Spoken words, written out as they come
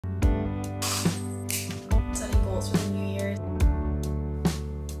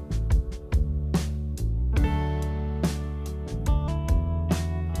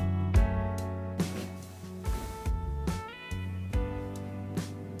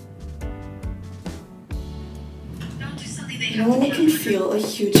You know when you can feel a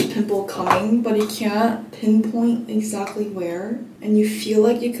huge pimple coming, but you can't pinpoint exactly where, and you feel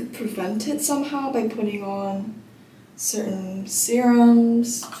like you could prevent it somehow by putting on certain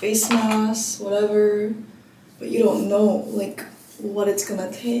serums, face masks, whatever, but you don't know like what it's gonna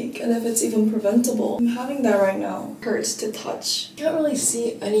take and if it's even preventable. I'm having that right now. Hurts to touch. Can't really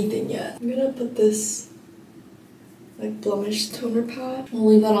see anything yet. I'm gonna put this like blemish toner pad. I'll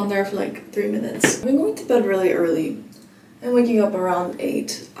leave that on there for like 3 minutes. I've been going to bed really early. I'm waking up around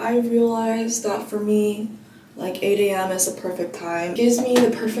 8. I realized that for me, like 8 a.m. is the perfect time. It gives me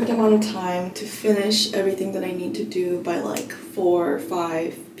the perfect amount of time to finish everything that I need to do by like 4 or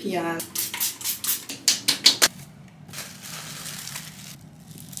 5 p.m.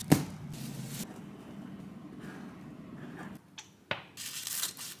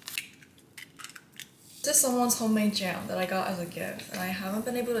 This is someone's homemade jam that I got as a gift, and I haven't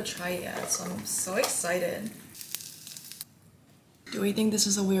been able to try it yet, so I'm so excited. Do we think this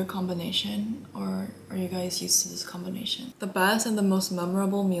is a weird combination, or are you guys used to this combination? The best and the most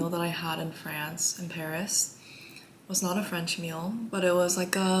memorable meal that I had in France, in Paris, was not a French meal, but it was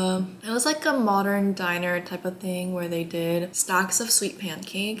like a modern diner type of thing where they did stacks of sweet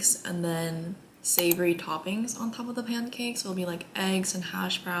pancakes and then savory toppings on top of the pancakes. It'll be like eggs and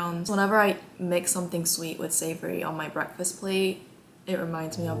hash browns. Whenever I mix something sweet with savory on my breakfast plate, it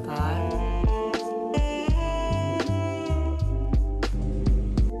reminds me of that.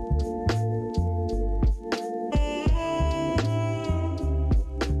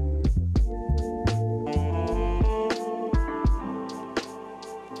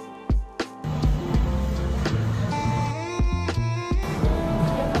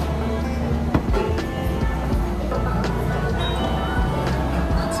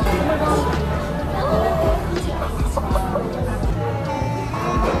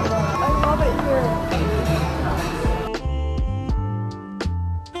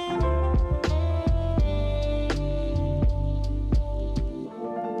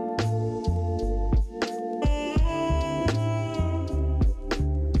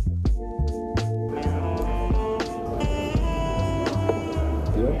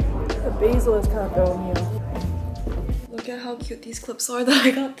 Basil is kind of throwing me off. Look at how cute these clips are that I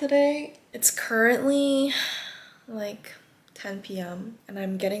got today. It's currently like 10 p.m. and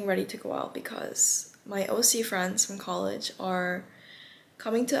I'm getting ready to go out because my OC friends from college are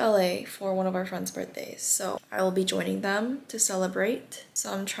coming to LA for one of our friends' birthdays. So I will be joining them to celebrate.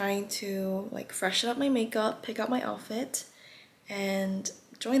 So I'm trying to like freshen up my makeup, pick out my outfit, and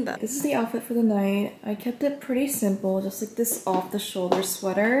join them. This is the outfit for the night. I kept it pretty simple, just like this off-the-shoulder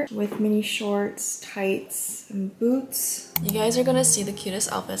sweater with mini shorts, tights, and boots. You guys are gonna see the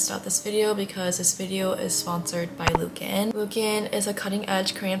cutest outfits throughout this video because this video is sponsored by Lewkin. Lewkin is a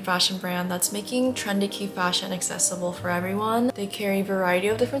cutting-edge Korean fashion brand that's making trendy cute fashion accessible for everyone. They carry a variety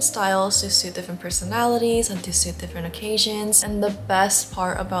of different styles to suit different personalities and to suit different occasions. And the best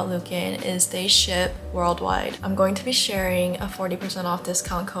part about Lewkin is they ship worldwide. I'm going to be sharing a 40% off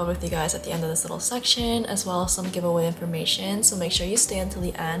discount code with you guys at the end of this little section, as well as some giveaway information, so make sure you stay until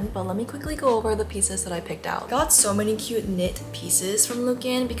the end. But let me quickly go over the pieces that I picked out. Got so many cute knit pieces from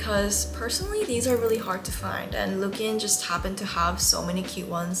Lewkin because personally these are really hard to find, and Lewkin just happened to have so many cute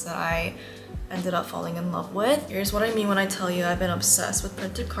ones that I ended up falling in love with. Here's what I mean when I tell you I've been obsessed with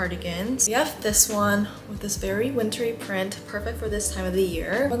printed cardigans. We have this one with this very wintry print, perfect for this time of the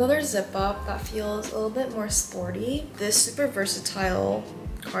year. Another zip up that feels a little bit more sporty. This super versatile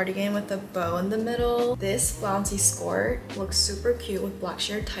cardigan with a bow in the middle. This flouncy skirt looks super cute with black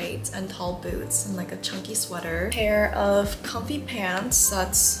sheer tights and tall boots and like a chunky sweater. Pair of comfy pants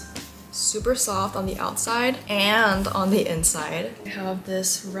that's super soft on the outside and on the inside. I have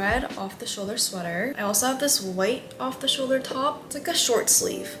this red off-the-shoulder sweater. I also have this white off-the-shoulder top. It's like a short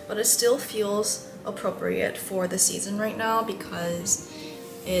sleeve, but it still feels appropriate for the season right now because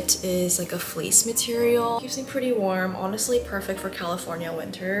it is like a fleece material. Keeps me pretty warm, honestly perfect for California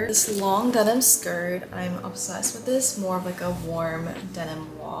winter. This long denim skirt, I'm obsessed with this, more of like a warm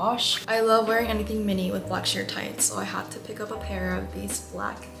denim wash. I love wearing anything mini with black sheer tights, so I had to pick up a pair of these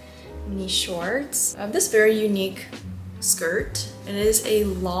black mini shorts. I have this very unique skirt. It is a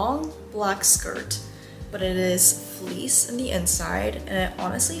long black skirt, but it is fleece in the inside, and it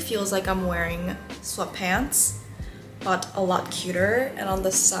honestly feels like I'm wearing sweatpants, but a lot cuter. And on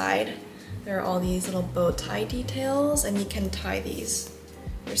the side there are all these little bow tie details, and you can tie these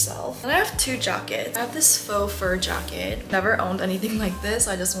yourself. And I have two jackets. I have this faux fur jacket. Never owned anything like this,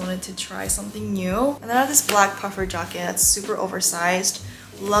 I just wanted to try something new. And then I have this black puffer jacket that's super oversized.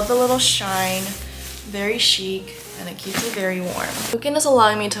 Love the little shine, very chic, and it keeps me very warm. Lewkin is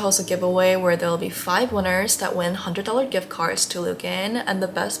allowing me to host a giveaway where there will be 5 winners that win $100 gift cards to Lewkin, and the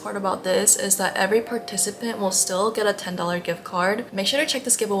best part about this is that every participant will still get a $10 gift card. Make sure to check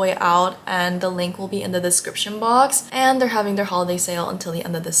this giveaway out, and the link will be in the description box, and they're having their holiday sale until the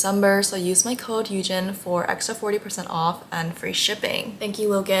end of December, so use my code EUGEN for extra 40% off and free shipping. Thank you,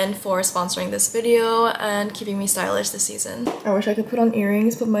 Lewkin, for sponsoring this video and keeping me stylish this season. I wish I could put on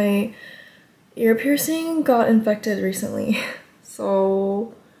earrings, but my ear piercing got infected recently.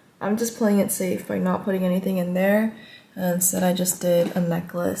 So I'm just playing it safe by not putting anything in there. And instead I just did a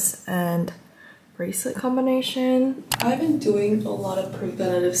necklace and bracelet combination. I've been doing a lot of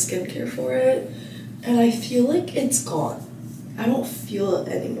preventative skincare for it, and I feel like it's gone. I don't feel it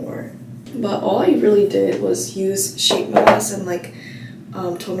anymore. But all I really did was use sheet masks and like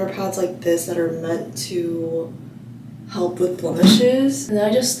toner pads like this that are meant to help with blemishes. And then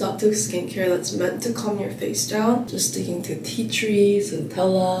I just stuck to skincare that's meant to calm your face down. Just sticking to tea tree,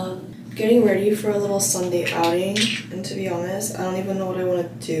 centella. Getting ready for a little Sunday outing, and to be honest, I don't even know what I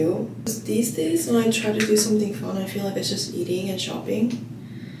want to do. These days when I try to do something fun, I feel like it's just eating and shopping.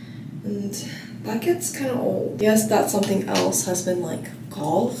 And that gets kind of old. Yes, that something else has been like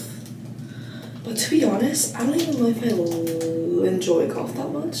golf. But to be honest, I don't even know if I enjoy golf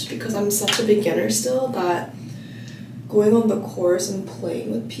that much because I'm such a beginner still that going on the course and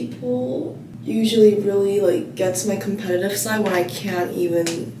playing with people usually really like gets my competitive side when I can't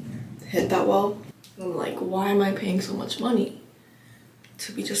even hit that well. I'm like, why am I paying so much money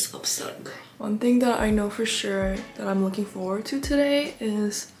to be just upset? One thing that I know for sure that I'm looking forward to today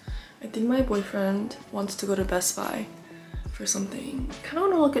is I think my boyfriend wants to go to Best Buy for something. I kind of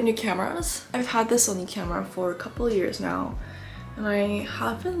want to look at new cameras. I've had this Sony camera for a couple of years now, and I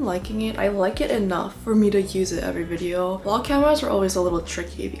have been liking it. I like it enough for me to use it every video. Vlog cameras are always a little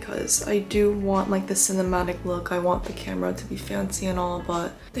tricky because I do want like the cinematic look. I want the camera to be fancy and all,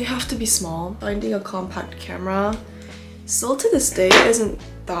 but they have to be small. Finding a compact camera still to this day isn't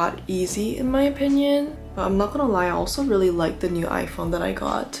that easy in my opinion, but I'm not gonna lie, I also really like the new iPhone that I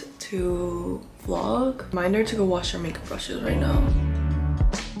got to vlog. Reminder to go wash your makeup brushes right now.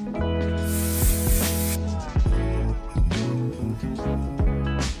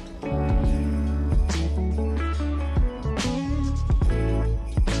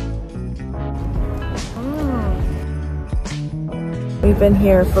 We've been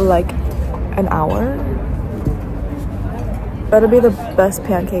here for like an hour. Better be the best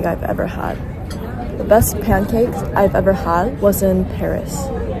pancake I've ever had. The best pancakes I've ever had was in Paris.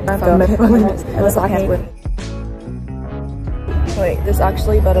 It was pancake. Wait, this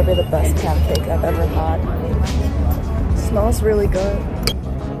actually better be the best pancake I've ever had. It smells really good.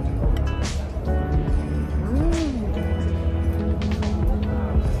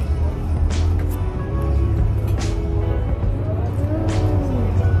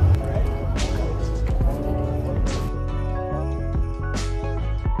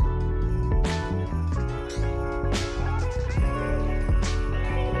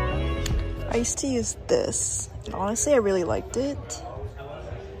 I used to use this, and honestly I really liked it.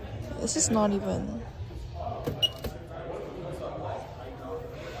 This is not even...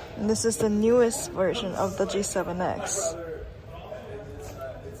 And this is the newest version of the G7X.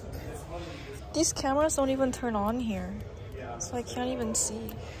 These cameras don't even turn on here, so I can't even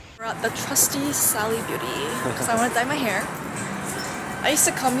see. We're at the trusty Sally Beauty because I want to dye my hair. I used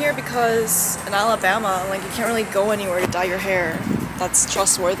to come here because in Alabama, like you can't really go anywhere to dye your hair that's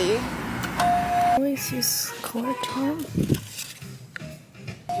trustworthy. I always use color charm.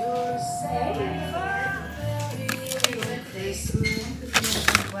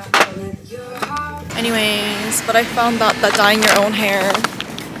 Anyways, but I found out that dyeing your own hair,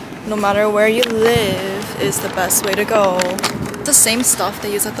 no matter where you live, is the best way to go. It's the same stuff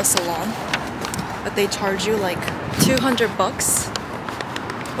they use at the salon, but they charge you like 200 bucks.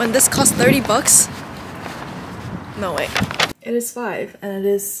 When this costs 30 bucks? No way. It is 5 and it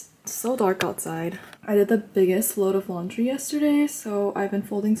is so dark outside. I did the biggest load of laundry yesterday, so I've been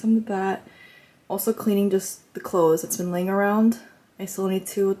folding some of that. Also cleaning just the clothes that's been laying around. I still need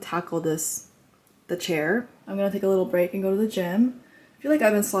to tackle the chair. I'm gonna take a little break and go to the gym. I feel like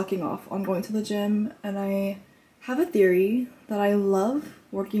I've been slacking off on going to the gym, and I have a theory that I love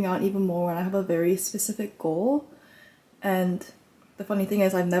working out even more when I have a very specific goal. And the funny thing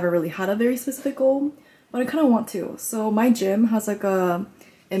is I've never really had a very specific goal, but I kind of want to. So my gym has like a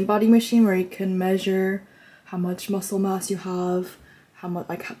in-body machine where you can measure how much muscle mass you have, how much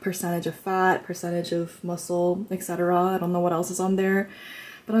like percentage of fat, percentage of muscle, etc. I don't know what else is on there,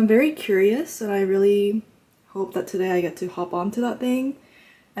 but I'm very curious and I really hope that today I get to hop onto that thing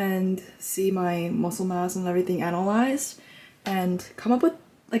and see my muscle mass and everything analyzed and come up with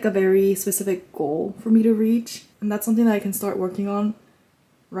like a very specific goal for me to reach. And that's something that I can start working on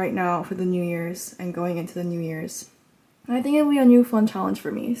right now for the New Year's and going into the New Year's. And I think it'll be a new fun challenge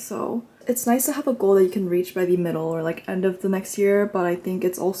for me. So it's nice to have a goal that you can reach by the middle or like end of the next year, but I think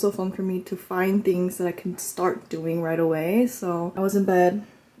it's also fun for me to find things that I can start doing right away. So I was in bed,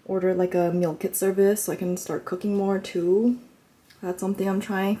 ordered like a meal kit service so I can start cooking more too. That's something I'm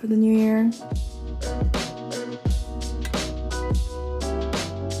trying for the new year.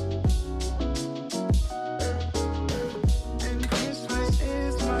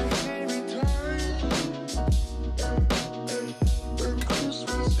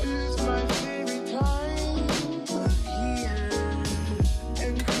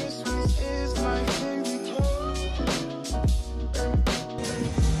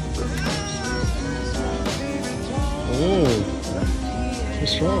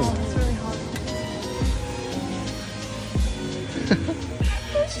 What's wrong? It's really hot.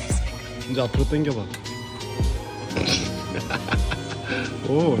 이제 앞으로 당겨봐.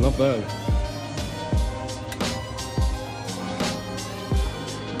 Oh, not bad.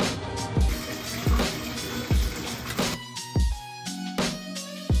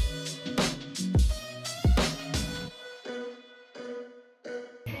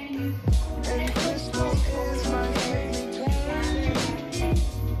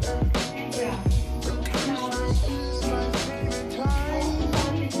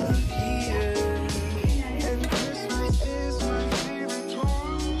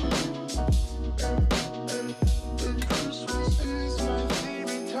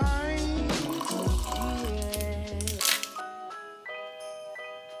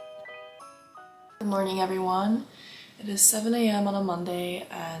 Good morning, everyone. It is 7 a.m. on a Monday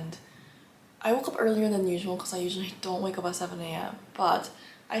and I woke up earlier than usual because I usually don't wake up at 7 a.m. but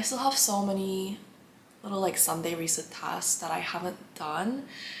I still have so many little like Sunday reset tasks that I haven't done,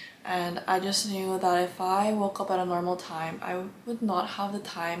 and I just knew that if I woke up at a normal time I would not have the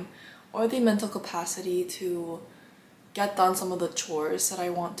time or the mental capacity to get done some of the chores that I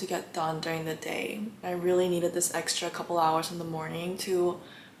want to get done during the day. I really needed this extra couple hours in the morning to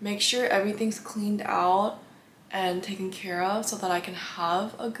make sure everything's cleaned out and taken care of so that I can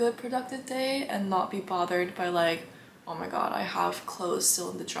have a good productive day and not be bothered by like, oh my god, I have clothes still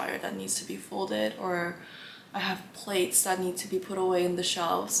in the dryer that needs to be folded, or I have plates that need to be put away in the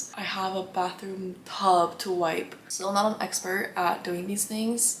shelves. I have a bathroom tub to wipe. Still not an expert at doing these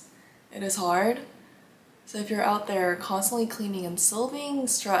things. It is hard. So if you're out there constantly cleaning and still being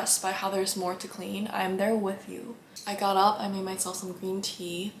stressed by how there's more to clean, I'm there with you. I got up, I made myself some green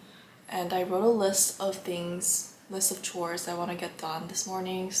tea, and I wrote a list of chores I want to get done this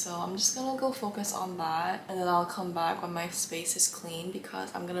morning. So I'm just gonna go focus on that, and then I'll come back when my space is clean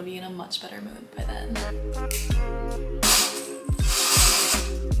because I'm gonna be in a much better mood by then.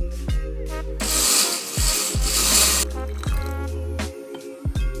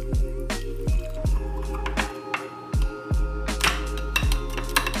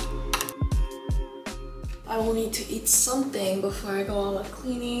 I will need to eat something before I go on with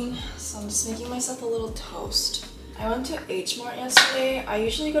cleaning, so I'm just making myself a little toast. I went to H Mart yesterday. I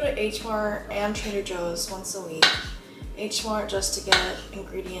usually go to H Mart and Trader Joe's once a week. H Mart just to get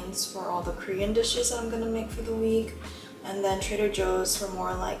ingredients for all the Korean dishes that I'm gonna make for the week, and then Trader Joe's for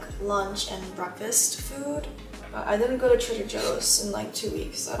more like lunch and breakfast food. But I didn't go to Trader Joe's in like 2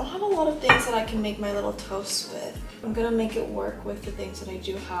 weeks, so I don't have a lot of things that I can make my little toast with. I'm gonna make it work with the things that I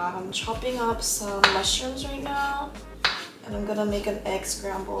do have. I'm chopping up some mushrooms right now, and I'm gonna make an egg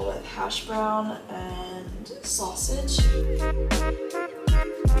scramble with hash brown and sausage.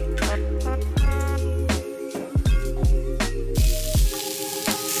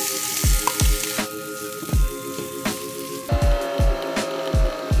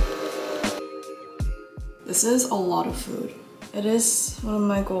 This is a lot of food. It is one of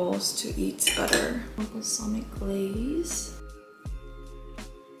my goals to eat better. Balsamic glaze.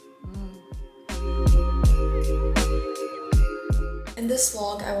 In this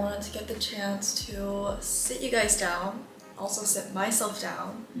vlog, I wanted to get the chance to sit you guys down, also sit myself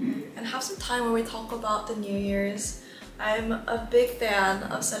down, and have some time where we talk about the New Year's. I'm a big fan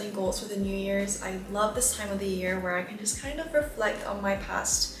of setting goals for the New Year's. I love this time of the year where I can just kind of reflect on my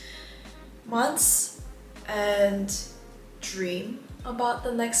past months and dream about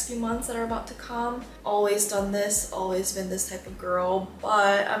the next few months that are about to come. Always done this, always been this type of girl,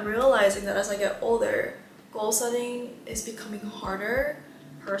 but I'm realizing that as I get older, goal setting is becoming harder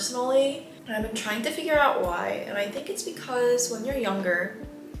personally, and I've been trying to figure out why. And I think it's because when you're younger,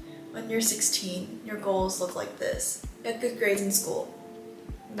 when you're 16, your goals look like this. Get good grades in school,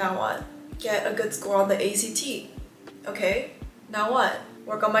 Now what? Get a good score on the ACT. Okay, now what?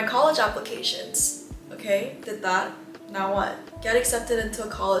 Work on my college applications. Okay, did that. Now what? Get accepted into a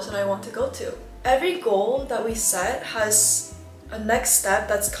college that I want to go to. Every goal that we set has a next step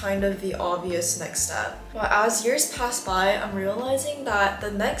that's kind of the obvious next step. But as years pass by, I'm realizing that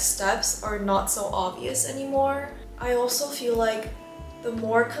the next steps are not so obvious anymore. I also feel like the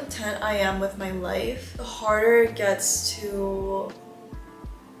more content I am with my life, the harder it gets to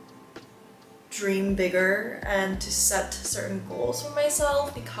dream bigger and to set certain goals for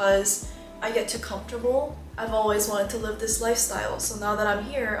myself because I get too comfortable. I've always wanted to live this lifestyle, so now that I'm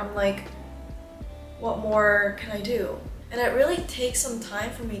here, I'm like, what more can I do? And it really takes some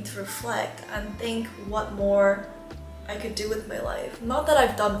time for me to reflect and think what more I could do with my life. Not that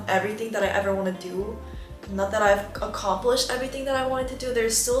I've done everything that I ever want to do, not that I've accomplished everything that I wanted to do.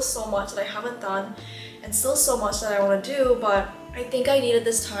 There's still so much that I haven't done and still so much that I want to do, but I think I needed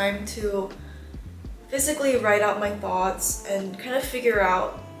this time to physically write out my thoughts and kind of figure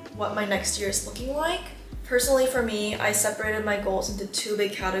out what my next year is looking like. Personally for me, I separated my goals into two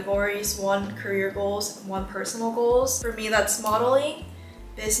big categories, one career goals and one personal goals. For me, that's modeling,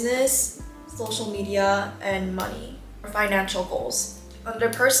 business, social media, and money, or financial goals. Under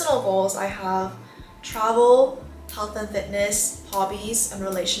personal goals, I have travel, health and fitness, hobbies, and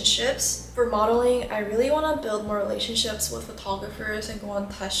relationships. For modeling, I really want to build more relationships with photographers and go on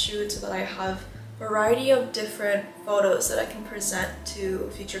test shoots so that I have variety of different photos that I can present to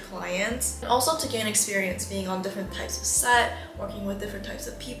future clients, and also to gain experience being on different types of set, working with different types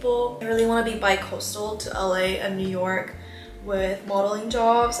of people. I really want to be bi-coastal to LA and New York with modeling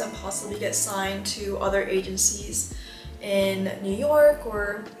jobs and possibly get signed to other agencies in New York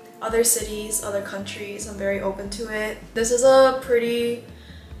or other cities, other countries. I'm very open to it. This is a pretty,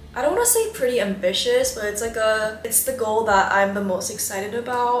 I don't want to say pretty ambitious, but it's the goal that I'm the most excited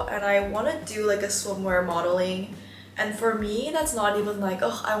about, and I want to do like a swimwear modeling. And for me, that's not even like,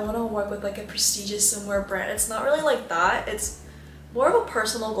 oh, I want to work with like a prestigious swimwear brand. It's not really like that. It's more of a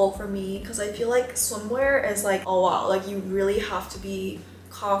personal goal for me because I feel like swimwear is like, oh wow, like you really have to be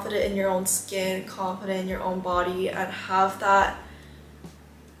confident in your own skin, confident in your own body, and have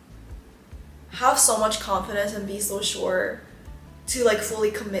so much confidence and be so sure to like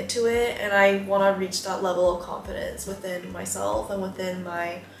fully commit to it. And I want to reach that level of confidence within myself and within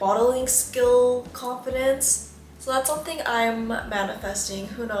my modeling skill confidence. So that's something I'm manifesting.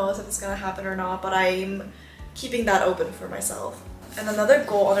 Who knows if it's gonna happen or not, but I'm keeping that open for myself. And another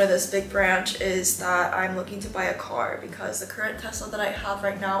goal under this big branch is that I'm looking to buy a car because the current Tesla that I have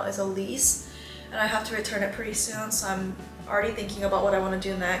right now is a lease and I have to return it pretty soon, so I'm already thinking about what I want to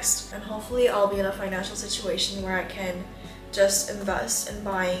do next. And hopefully I'll be in a financial situation where I can just invest in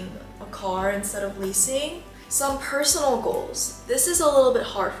buying a car instead of leasing. Some personal goals. This is a little bit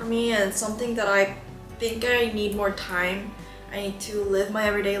hard for me and something that I think I need more time. I need to live my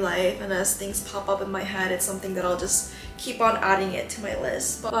everyday life, and as things pop up in my head, it's something that I'll just keep on adding it to my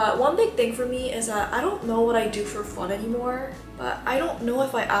list. But one big thing for me is that I don't know what I do for fun anymore, but I don't know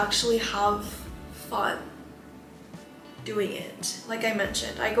if I actually have fun doing it. Like I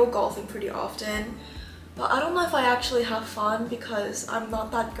mentioned, I go golfing pretty often, but I don't know if I actually have fun because I'm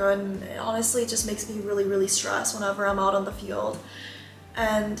not that good, and it honestly just makes me really stressed whenever I'm out on the field.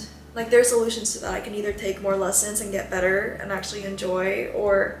 And like there are solutions to that. I can either take more lessons and get better and actually enjoy,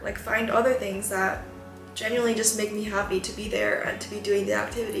 or like find other things that genuinely just make me happy to be there and to be doing the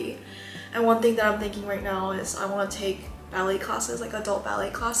activity. And one thing that I'm thinking right now is I want to take ballet classes, like adult ballet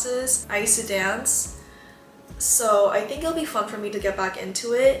classes. I used to dance, so I think it'll be fun for me to get back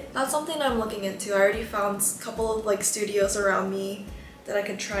into it. That's something I'm looking into. I already found a couple of like studios around me that I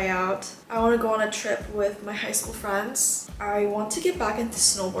can try out. I want to go on a trip with my high school friends. I want to get back into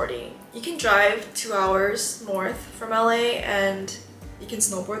snowboarding. You can drive 2 hours north from LA and you can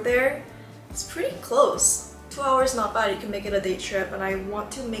snowboard there. It's pretty close. 2 hours, not bad. You can make it a day trip, and I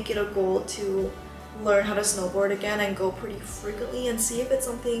want to make it a goal to learn how to snowboard again and go pretty frequently and see if it's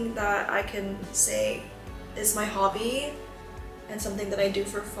something that I can say is my hobby and something that I do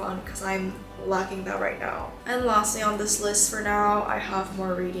for fun, because I'm lacking that right now. And lastly on this list for now, I have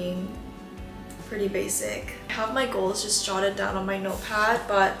more reading. Pretty basic. I have my goals just jotted down on my notepad,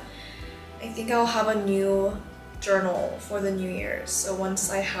 but I think I'll have a new journal for the New Year's. So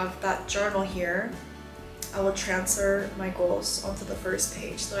once I have that journal here, I will transfer my goals onto the first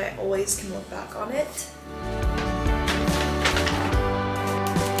page so that I always can look back on it.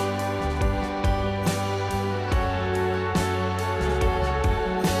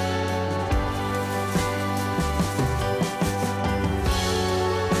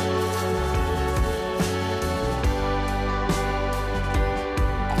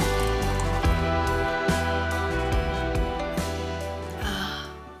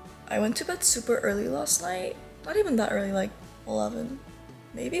 I went to bed super early last night. Not even that early, like 11.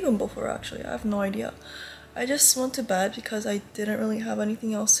 Maybe even before actually, I have no idea. I just went to bed because I didn't really have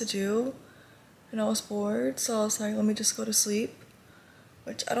anything else to do and I was bored, so I was like, let me just go to sleep.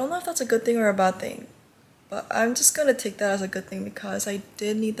 Which I don't know if that's a good thing or a bad thing, but I'm just gonna take that as a good thing because I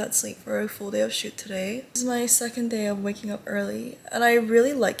did need that sleep for a full day of shoot today. This is my second day of waking up early and I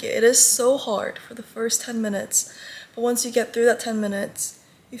really like it. It is so hard for the first 10 minutes, but once you get through that 10 minutes,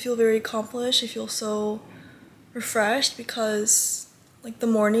 you feel very accomplished, you feel so refreshed because like the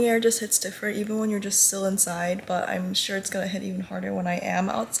morning air just hits different even when you're just still inside, but I'm sure it's gonna hit even harder when I am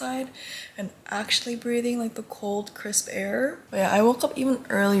outside and actually breathing like the cold, crisp air. But yeah, I woke up even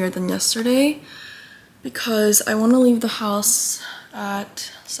earlier than yesterday because I want to leave the house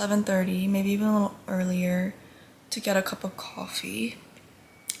at 7:30, maybe even a little earlier, to get a cup of coffee.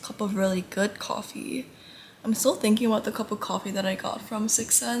 A cup of really good coffee. I'm still thinking about the cup of coffee that I got from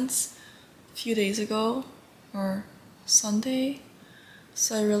 6 Cents a few days ago, or Sunday.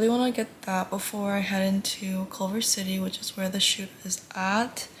 So I really want to get that before I head into Culver City, which is where the shoot is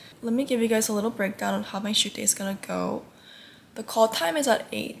at. Let me give you guys a little breakdown on how my shoot day is gonna go. The call time is at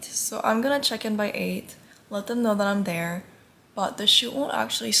 8, so I'm gonna check in by 8, let them know that I'm there, but the shoot won't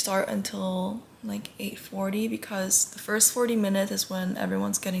actually start until like 8:40 because the first 40 minutes is when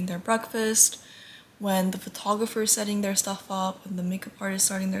everyone's getting their breakfast, when the photographer is setting their stuff up, and the makeup artist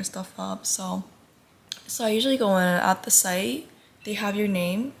starting their stuff up. So I usually go in at the site. They have your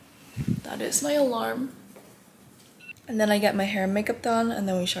name. That is my alarm. And then I get my hair and makeup done and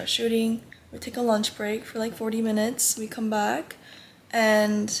then we start shooting. We take a lunch break for like 40 minutes. We come back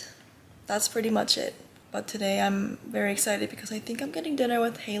and that's pretty much it. But today I'm very excited because I think I'm getting dinner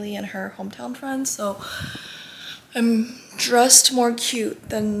with Haley and her hometown friends. So I'm dressed more cute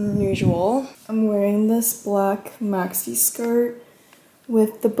than usual. I'm wearing this black maxi skirt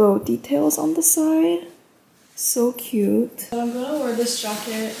with the bow details on the side. So cute. But I'm gonna wear this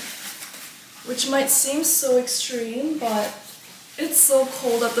jacket, which might seem so extreme, but it's so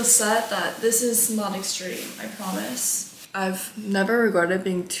cold at the set that this is not extreme, I promise. I've never regretted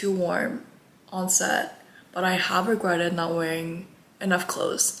being too warm on set, but I have regretted not wearing enough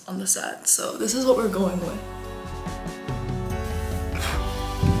clothes on the set. So this is what we're going with.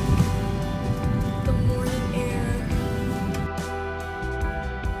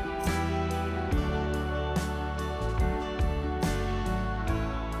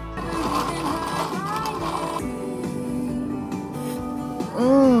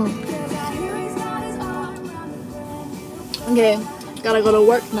 Okay, gotta go to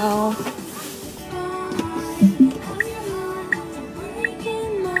work now.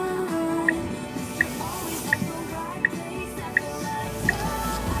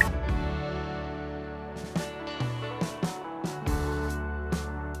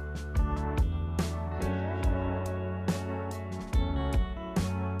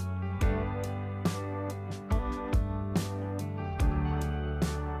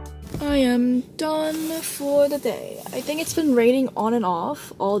 I am done for the day. I think it's been raining on and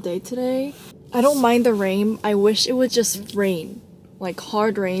off all day today. I don't mind the rain. I wish it would just rain, like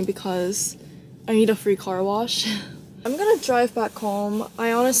hard rain, because I need a free car wash. I'm gonna drive back home.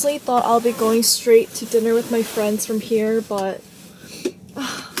 I honestly thought I'll be going straight to dinner with my friends from here, but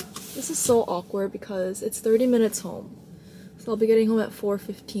this is so awkward because it's 30 minutes home. So I'll be getting home at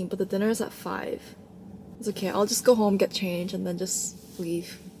 4:15, but the dinner is at 5. It's okay, I'll just go home, get changed, and then just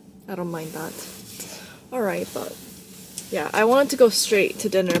leave. I don't mind that. Alright, but yeah, I wanted to go straight to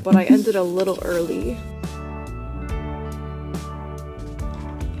dinner, but I ended a little early.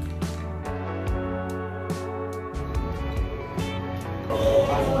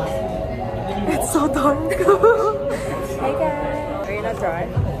 It's so dark. Hey guys! Are you not dry?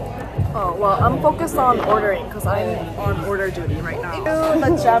 Oh, well, I'm focused on ordering because I'm on order duty right now.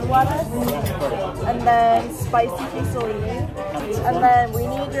 The gem lettuce, and then spicy quesadilla, and then we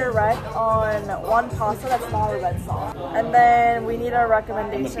need your rec on one pasta that's not a red sauce, and then we need a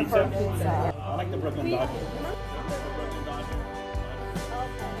recommendation for a pizza. I like the Brooklyn Dodgers.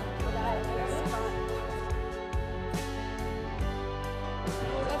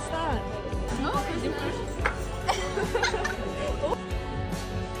 What's that? Oh,